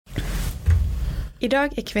I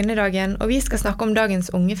dag kvinnedagen, og vi skal snakke om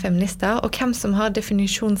dagens unge feminister og hvem som har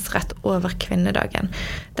definisjonsrett over kvinnedagen.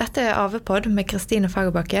 Dette AV-pod med Kristine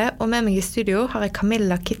Fagerbakke, og med meg i studio har jeg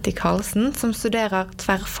Camilla Kitty Karlsen, som studerer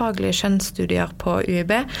tverrfaglige kjønnsstudier på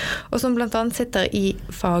UiB, og som blant annet sitter i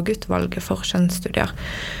fagutvalget for kjønnsstudier.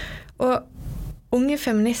 Og unge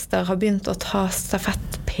feminister har begynt å ta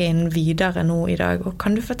stafettpinnen videre nå i dag, og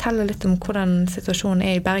kan du fortelle litt om hvordan situasjonen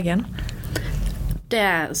i Bergen?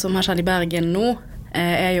 Det som har skjedd i Bergen nå,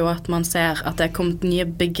 er jo at man ser at det er kommet nye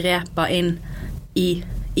begreper inn i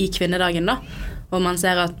kvinnedagen da. Og man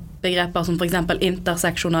ser at begreper som for eksempel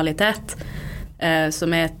interseksjonalitet,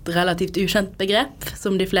 som er et relativt ukjent begrep,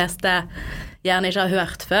 som de fleste gjerne ikke har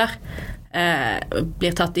hørt før,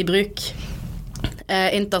 blir tatt i bruk.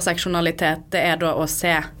 Interseksjonalitet, det er da å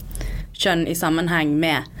se kjønn i sammenheng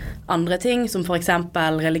med andre ting, som for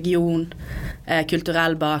eksempel religion,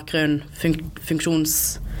 kulturell bakgrunn,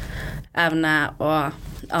 funksjonsevne og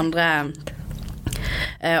andre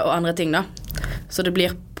ting da. Så det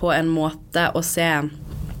blir på en måte å se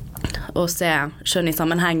kjønn i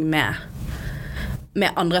sammenheng med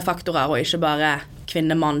andre faktorer, og ikke bare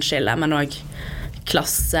kvinne-mann-skille, men også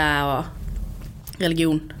klasse og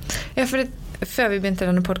religion. Ja, for før vi begynte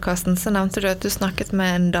denne podcasten, så nevnte du at du snakket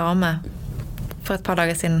med en dame for et par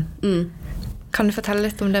dager siden. Kan du fortelle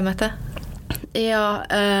litt om det møtet? Ja,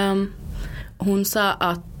 hun sa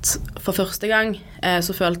at for første gang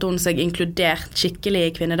så følte hun seg inkludert skikkelig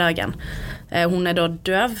i kvinnedagen. Hun er da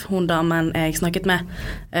døv, hun damen jeg snakket med,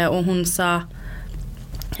 og hun sa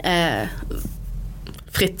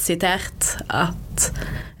fritt sitert at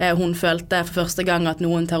hun følte for første gang at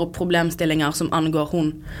noen tar opp problemstillinger som angår hun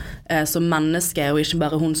som menneske, og ikke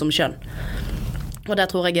bare hun som kjønn. Og det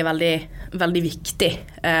tror jeg er veldig, veldig viktig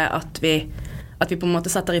at vi på en måte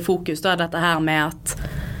setter i fokus da, dette her med at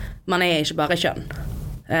man er ikke bare kjønn,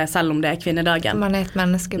 selv om det er kvinnedagen. Man er et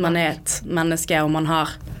menneske. Man er et menneske, og man har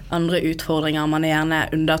andre utfordringer. Man er gjerne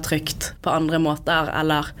undertrykt på andre måter,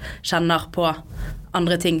 eller kjenner på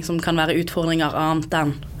andre ting som kan være utfordringer annet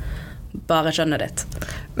enn bare kjønnet ditt.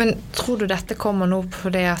 Men tror du dette kommer nå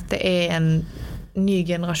fordi at det er en ny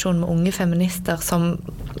generasjon med unge feminister som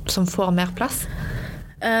får mer plass?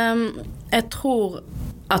 Jeg tror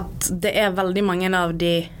at det er veldig mange av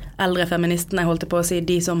de eldre feministene, holdt jeg på å si,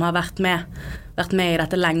 de som har vært med i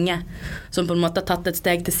dette lenge, som på en måte har tatt et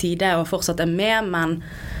steg til side og fortsatt er med, men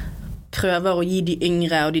prøver å gi de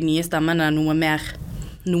yngre og de nye stemmene noe mer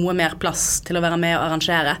plass til å være med og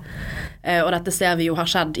arrangere. Og dette ser vi jo har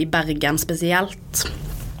skjedd i Bergen spesielt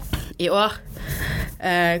i år,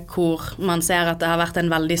 hvor man ser at det har vært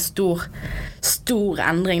en veldig stor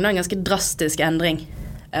endring, en ganske drastisk endring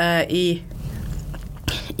i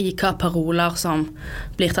hva paroler som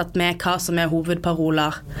blir tatt med, hva som er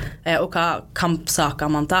hovedparoler, og hva kampsaker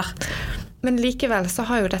man tar. Men likevel så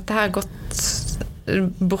har jo dette her gått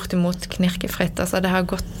bortimot knirkefritt, altså det har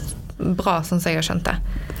gått bra, sånn som jeg har skjønt det.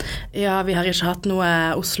 Ja, vi har ikke hatt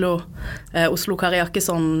noe Oslo Kari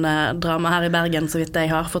Jakkesson-drama her i Bergen, så vidt jeg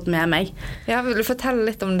har fått med meg. Ja, vil du fortelle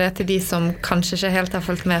litt om det til de som kanskje ikke helt har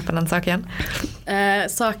fulgt med på den saken?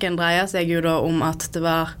 Saken dreier seg jo da om at det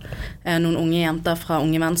var noen unge jenter fra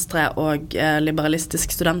Unge Venstre og Liberalistisk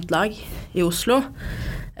Studentlag i Oslo,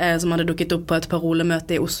 som hadde dukket opp på et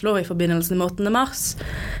parolemøte i Oslo i forbindelse med 8. mars,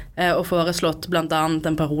 og foreslått blant annet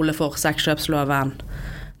en parole for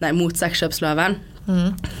mot sexkjøpsloven.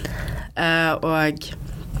 Og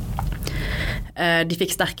de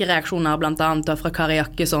fikk sterke reaksjoner blant annet fra Kari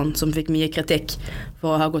Jakkesson, som fikk mye kritikk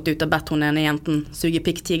for å ha gått ut og bedt hun ene jenten suge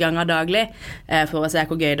pikk 10 ganger daglig for å se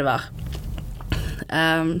hvor gøy det var.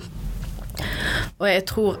 Og jeg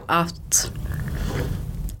tror at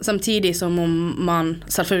samtidig som om man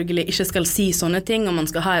selvfølgelig ikke skal si sånne ting, og man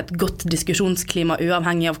skal ha et godt diskusjonsklima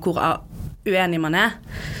uavhengig av hvor uenig man er,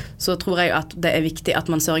 så tror jeg at det er viktig at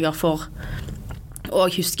man sørger for å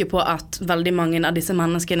huske på at veldig mange av disse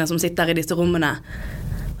menneskene som sitter i disse rommene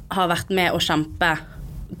har vært med å kjempe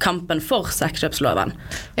kampen for sexkjøpsloven.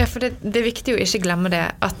 Ja, for det er viktig å ikke glemme det,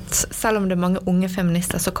 at selv om det er mange unge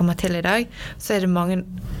feminister som kommer til i dag, så er det mange,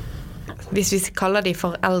 hvis vi kaller de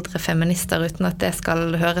for eldre feminister uten at det skal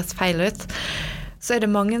høres feil ut, så er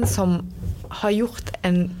det mange som har gjort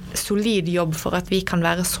en solid jobb for at vi kan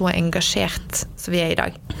være så engasjert som vi er i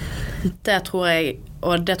dag. Det tror jeg,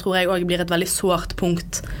 og det tror jeg også blir et veldig sårt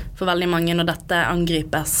punkt for veldig mange når dette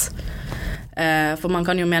angripes. For man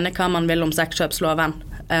kan jo mene hva man vil om sexkjøpsloven,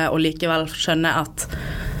 og likevel skjønne at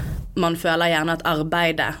man føler gjerne at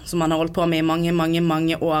arbeidet som man har holdt på med i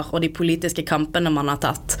mange år, og de politiske kampene man har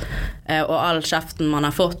tatt, og all kjeften man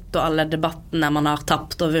har fått, og alle debattene man har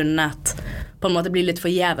tapt og vunnet, på en måte blir litt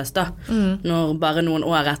forgjeves da. Når bare noen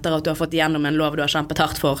år etter at du har fått igjennom en lov du har kjempet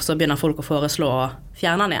hardt for, så begynner folk å foreslå å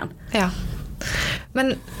fjerne den igjen. Ja.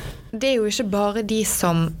 Men det jo ikke bare de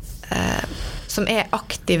som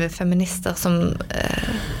aktive feminister som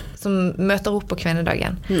møter opp på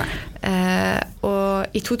kvinnedagen. Nei.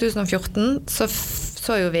 Og i 2014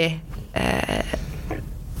 så jo vi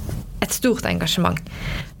et stort engasjement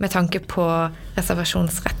med tanke på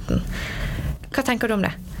reservasjonsretten. Hva tenker du om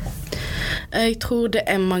det? Jeg tror det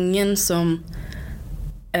mange som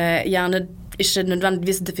gjerne ikke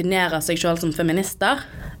nødvendigvis definerer seg selv som feminister.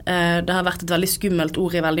 Det har vært et veldig skummelt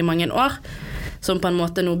ord i veldig mange år, som på en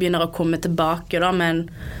måte nå begynner å komme tilbake da, med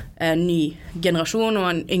en ny generasjon og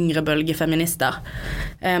en yngre bølge feminister.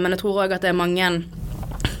 Men jeg tror også at det mange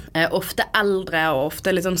ofte eldre og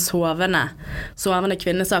ofte litt sånn sovende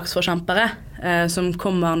kvinnesaksforkjempere som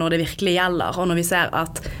kommer når det virkelig gjelder, og når vi ser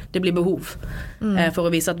at det blir behov for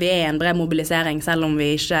å vise at vi en bred mobilisering, selv om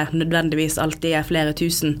vi ikke nødvendigvis alltid flere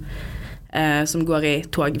tusen som går i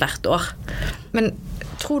tog hvert år. Men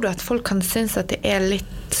tror du at folk kan synes at det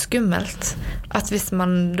litt skummelt? At hvis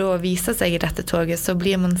man da viser seg i dette toget, så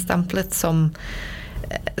blir man stemplet som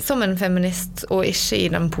en feminist, og ikke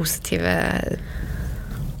i den positive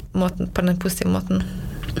måten, på den positive måten?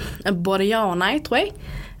 Både ja og nei, tror jeg.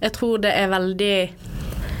 Jeg tror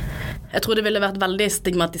det ville vært veldig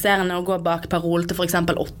stigmatiserende å gå bak parol til for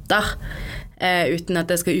eksempel 8, uten at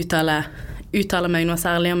jeg skal uttale meg noe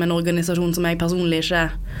særlig om en organisasjon som jeg personlig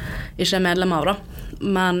ikke medlem av da.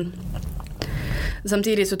 Men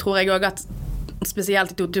samtidig så tror jeg også at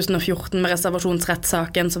spesielt i 2014 med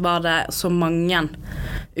reservasjonsrettssaken så var det så mange,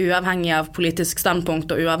 uavhengig av politisk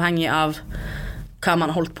standpunkt og uavhengig av hva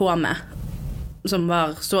man holdt på med, som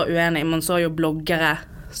var så uenig. Man så jo bloggere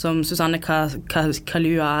som Susanne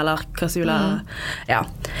Kalua eller Kasula,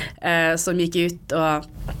 som gikk ut og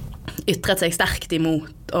ytret seg sterkt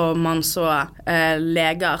imot, og man så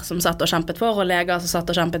leger som satt og kjempet for, og leger som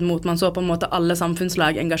satt og kjempet mot. Man så på en måte alle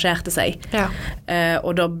samfunnslag engasjerte seg. Ja.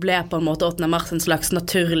 Og da ble på en måte 8. mars en slags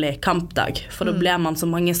naturlig kampdag, for da ble man så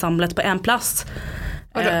mange samlet på en plass.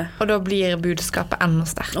 Og da blir budskapet enda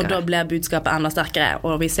sterkere.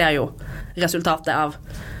 Og vi ser jo resultatet av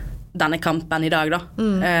denne kampen i dag da.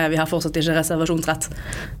 Vi har fortsatt ikke reservasjonsrett.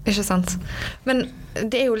 Ikke sant. Men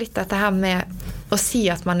det jo litt dette her med å si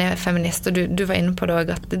at man feminist, og du var inne på det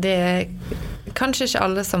også, at det kanskje ikke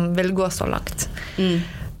alle som vil gå så langt.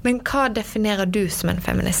 Men hva definerer du som en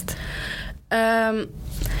feminist?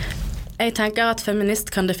 Jeg tenker at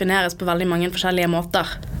feminist kan defineres på veldig mange forskjellige måter.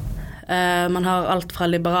 Man har alt fra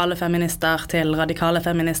liberale feminister til radikale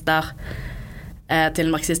feminister,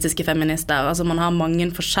 til marxistiske feminister. Altså man har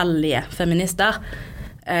mange forskjellige feminister.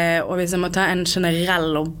 Og hvis jeg må ta en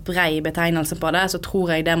generell og brei betegnelse på det, så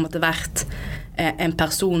tror jeg det måtte vært en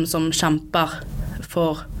person som kjemper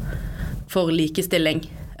for likestilling.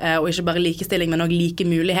 Og ikke bare likestilling, men også like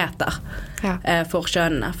muligheter for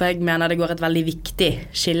kjønnene. For jeg mener det går et veldig viktig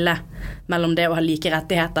skille mellom det å ha like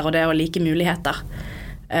rettigheter og det å ha like muligheter.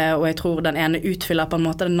 Og jeg tror den ene utfyller på en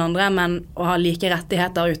måte den andre, men å ha like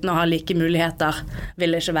rettigheter uten å ha like muligheter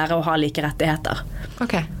vil ikke være å ha like rettigheter.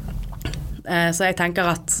 Ok. Så jeg tenker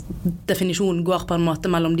at definisjonen går på en måte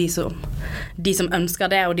mellom de som ønsker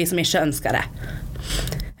det og de som ikke ønsker det.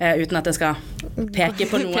 Uten at jeg skal peke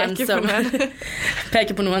på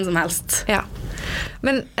noen som helst. Ja.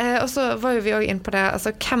 Men også var jo vi også inne på det,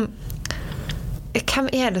 altså hvem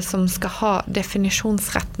det som skal ha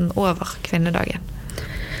definisjonsretten over kvinnedagen?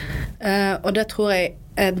 Og det tror jeg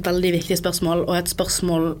et veldig viktig spørsmål, og et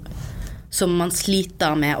spørsmål som man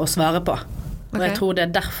sliter med å svare på. Og jeg tror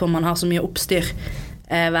det derfor man har så mye oppstyr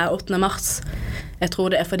hver 8. mars. Jeg tror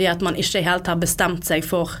det fordi at man ikke helt har bestemt seg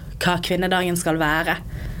for hva kvinnedagen skal være.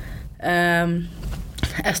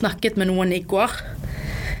 Jeg snakket med noen i går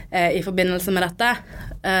i forbindelse med dette,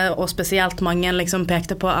 og spesielt mange liksom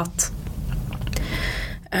pekte på at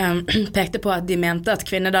de mente at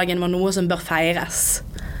kvinnedagen var noe som bør feires.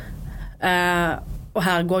 Og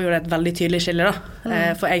her går jo det et veldig tydelig skille da.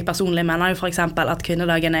 For jeg personlig mener jo for eksempel at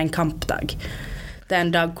kvinnedagen en kampdag. Det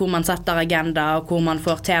en dag hvor man setter agenda og hvor man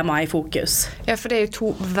får tema i fokus. Ja, for det jo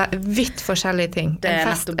to vidt forskjellige ting.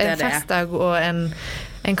 En festdag og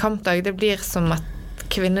en kampdag, det blir som at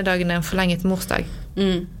kvinnedagen en forlenget morsdag.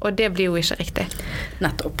 Og det blir jo ikke riktig.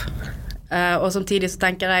 Nettopp. Og samtidig så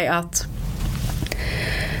tenker jeg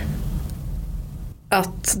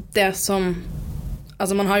at det som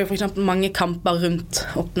altså man har jo for eksempel mange kamper rundt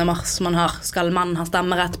 8. mars. Man har skal mann ha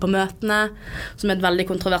stemmerett på møtene, som et veldig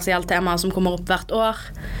kontroversielt tema som kommer opp hvert år.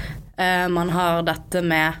 Man har dette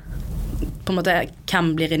med på en måte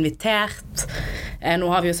hvem blir invitert.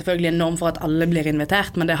 Nå har vi jo selvfølgelig en norm for at alle blir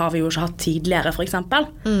invitert, men det har vi jo ikke hatt tidligere, for eksempel.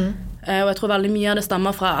 Og jeg tror veldig mye av det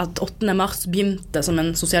stammer fra at 8. mars begynte som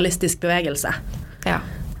en sosialistisk bevegelse. Ja.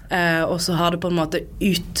 Og så har det på en måte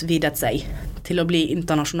utvidet seg til å bli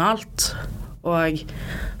internasjonalt, og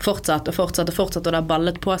fortsatt, og det har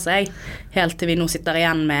ballet på seg, helt til vi nå sitter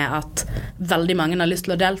igjen med at veldig mange har lyst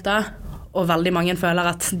til å delta, og veldig mange føler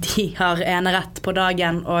at de har enerett på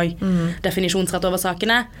dagen og definisjonsrett over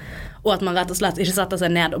sakene, og at man rett og slett ikke setter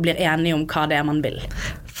seg ned og blir enige om hva det er man vil.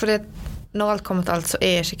 For når alt kommer til alt, så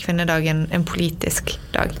er ikke kvinnedagen en politisk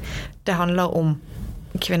dag. Det handler om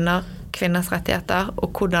kvinners rettigheter, og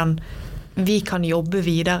hvordan vi kan jobbe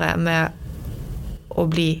videre med å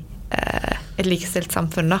bli et likestilt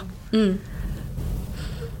samfunn, da.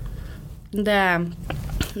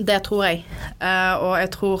 Det tror jeg. Og jeg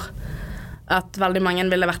tror at veldig mange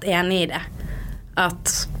ville vært enig i det.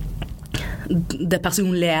 At det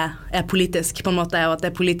personlige er politisk, på en måte, og at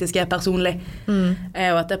det politiske er personlig.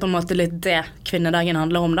 Og at det er på en måte litt det kvinnedagen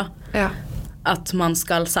handler om, da. Ja. At man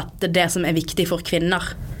skal sette det som er viktig for kvinner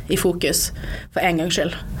i fokus, for en gangs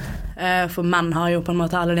skyld. For menn har jo på en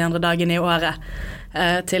måte alle de andre dagene i året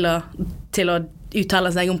til å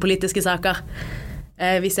uttale seg om politiske saker.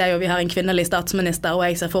 Vi ser jo, vi har en kvinnelig statsminister, og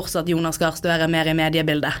jeg ser fortsatt Jonas Gahr Støre mer i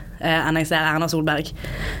mediebildet enn jeg ser Erna Solberg.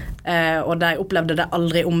 Og jeg opplevde det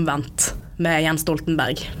aldri omvendt med Jens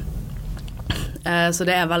Stoltenberg. Så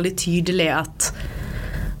det er veldig tydelig at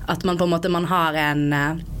man på en måte, man har en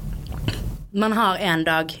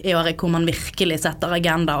dag i året hvor man virkelig setter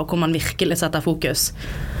agenda, og hvor man virkelig setter fokus,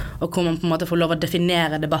 og hvor man på en måte får lov å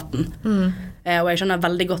definere debatten. Og jeg skjønner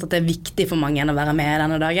veldig godt at det er viktig for mange å være med i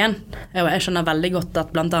denne dagen. Og jeg skjønner veldig godt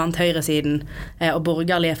at blant annet høyresiden og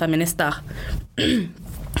borgerlige feminister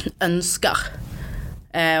ønsker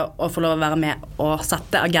å få lov å være med og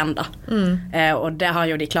sette agenda. Og det har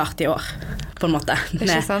jo de klart i år, på en måte.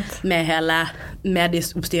 Med hele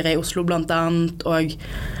medieoppstyret i Oslo blant annet, og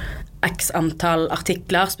x antall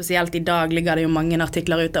artikler, spesielt i dag ligger det jo mange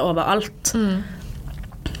artikler ute overalt.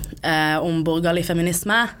 Om borgerlig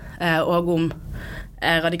feminisme og om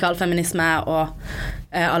radikal feminisme og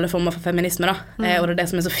alle former for feminisme, da. Og det er det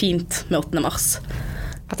som er så fint med 8. mars.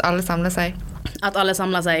 At alle samler seg. At alle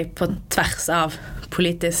samler seg på tvers av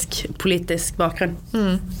politisk bakgrunn.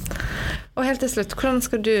 Og helt til slutt, hvordan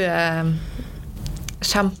skal du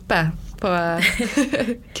kjempe på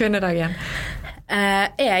kvinnedagen?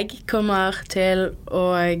 Jeg kommer til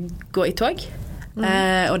å gå i tog,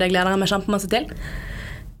 og det gleder jeg meg kjempemasse til.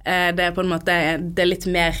 Det er på en måte det er litt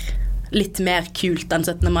mer kult enn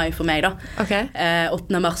 17. mai for meg, da. Okay.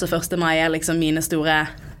 8. mars og 1. mai er liksom mine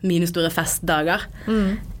store festdager.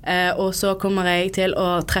 Og så kommer jeg til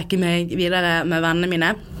å trekke meg videre med vennene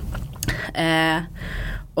mine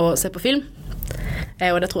og se på film.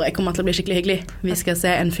 Og det tror jeg kommer til å bli skikkelig hyggelig. Vi skal se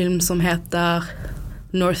en film som heter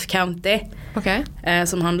North County,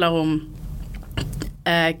 som handler om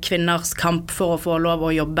kvinners kamp for å få lov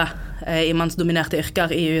å jobbe i mannsdominerte yrker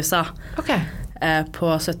i USA på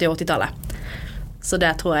 70- og 80-tallet. Så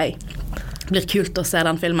det tror jeg blir kult å se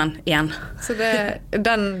den filmen igjen. Så det er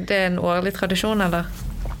en årlig tradisjon, eller?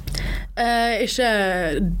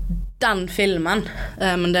 Ikke den filmen,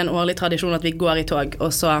 men det er en årlig tradisjon at vi går i tog, og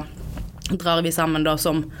så drar vi sammen da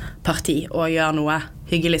som parti og gjør noe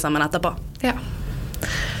hyggelig sammen etterpå. Ja.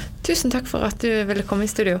 Tusen takk for at du ville komme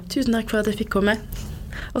i studio. Tusen takk for at jeg fikk komme.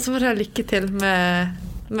 Og så må du ha lykke til med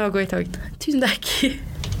å gå i tog. Tusen takk.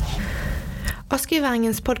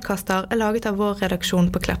 Askøyværingens podcaster er laget av vår redaksjon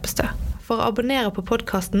på Kleppestø. For å abonnere på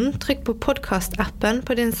podcasten, trykk på podcast-appen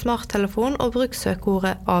på din smarttelefon og bruk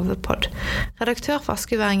søkeordet AVPod. Redaktør for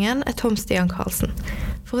Askøyværingen er Tom Stian Karlsen.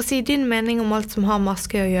 For å si din mening om alt som har med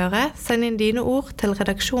Askøy å gjøre, send inn dine ord til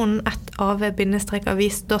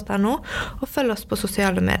redaksjonen@av-avis.no og følg oss på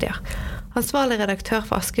sosiale medier. Ansvarlig redaktør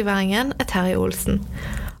for Askøyværingen er Terje Olsen.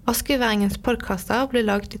 Askøyværingens podcaster blir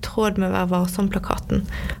laget i tråd med Vær varsom-plakaten.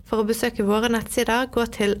 For å besøke våre nettsider, gå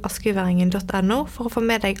til askøyværingen.no for å få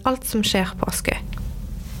med deg alt som skjer på Askøy.